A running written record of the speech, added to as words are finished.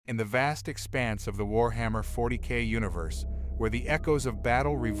In the vast expanse of the Warhammer 40k universe, where the echoes of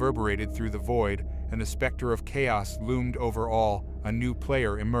battle reverberated through the void and the specter of chaos loomed over all, a new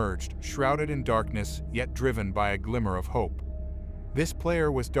player emerged, shrouded in darkness yet driven by a glimmer of hope. This player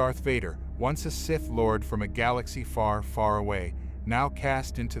was Darth Vader, once a Sith Lord from a galaxy far, far away, now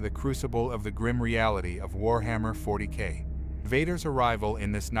cast into the crucible of the grim reality of Warhammer 40k. Vader's arrival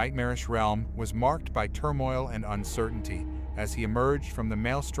in this nightmarish realm was marked by turmoil and uncertainty, as he emerged from the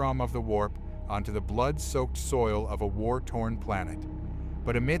maelstrom of the warp onto the blood-soaked soil of a war-torn planet.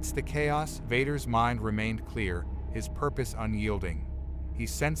 But amidst the chaos, Vader's mind remained clear, his purpose unyielding. He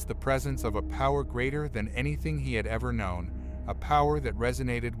sensed the presence of a power greater than anything he had ever known, a power that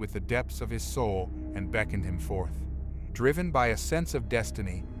resonated with the depths of his soul and beckoned him forth. Driven by a sense of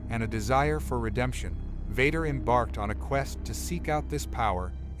destiny and a desire for redemption, Vader embarked on a quest to seek out this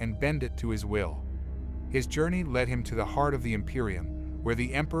power and bend it to his will. His journey led him to the heart of the Imperium, where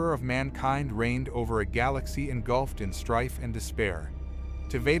the Emperor of Mankind reigned over a galaxy engulfed in strife and despair.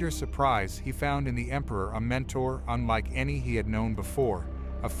 To Vader's surprise, he found in the Emperor a mentor unlike any he had known before,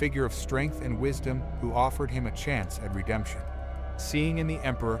 a figure of strength and wisdom who offered him a chance at redemption. Seeing in the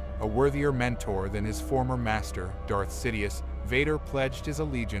Emperor a worthier mentor than his former master, Darth Sidious, Vader pledged his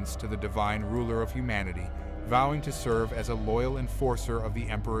allegiance to the divine ruler of humanity, vowing to serve as a loyal enforcer of the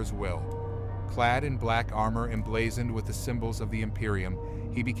Emperor's will. Clad in black armor emblazoned with the symbols of the Imperium,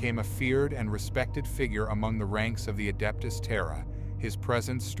 he became a feared and respected figure among the ranks of the Adeptus Terra, his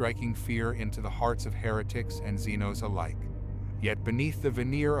presence striking fear into the hearts of heretics and Xenos alike. Yet beneath the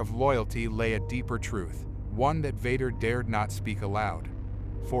veneer of loyalty lay a deeper truth, one that Vader dared not speak aloud.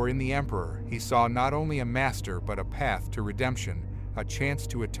 For in the Emperor, he saw not only a master but a path to redemption, a chance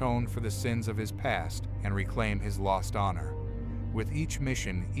to atone for the sins of his past and reclaim his lost honor. With each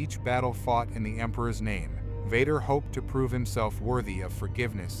mission, each battle fought in the Emperor's name, Vader hoped to prove himself worthy of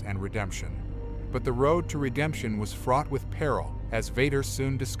forgiveness and redemption. But the road to redemption was fraught with peril, as Vader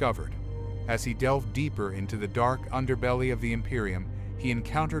soon discovered. As he delved deeper into the dark underbelly of the Imperium, he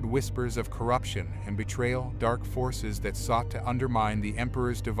encountered whispers of corruption and betrayal, dark forces that sought to undermine the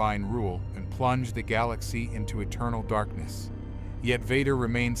Emperor's divine rule and plunge the galaxy into eternal darkness. Yet Vader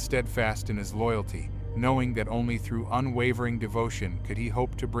remained steadfast in his loyalty, knowing that only through unwavering devotion could he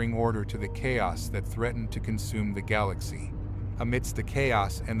hope to bring order to the chaos that threatened to consume the galaxy. Amidst the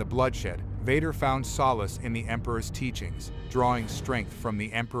chaos and the bloodshed, Vader found solace in the Emperor's teachings, drawing strength from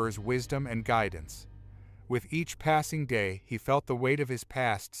the Emperor's wisdom and guidance. With each passing day, he felt the weight of his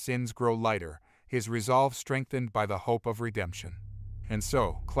past sins grow lighter, his resolve strengthened by the hope of redemption. And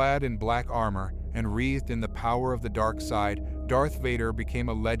so, clad in black armor and wreathed in the power of the dark side, Darth Vader became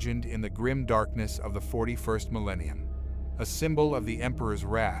a legend in the grim darkness of the 41st millennium. A symbol of the Emperor's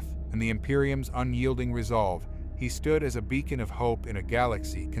wrath and the Imperium's unyielding resolve, he stood as a beacon of hope in a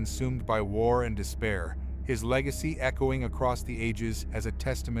galaxy consumed by war and despair, his legacy echoing across the ages as a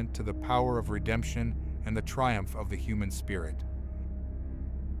testament to the power of redemption and the triumph of the human spirit.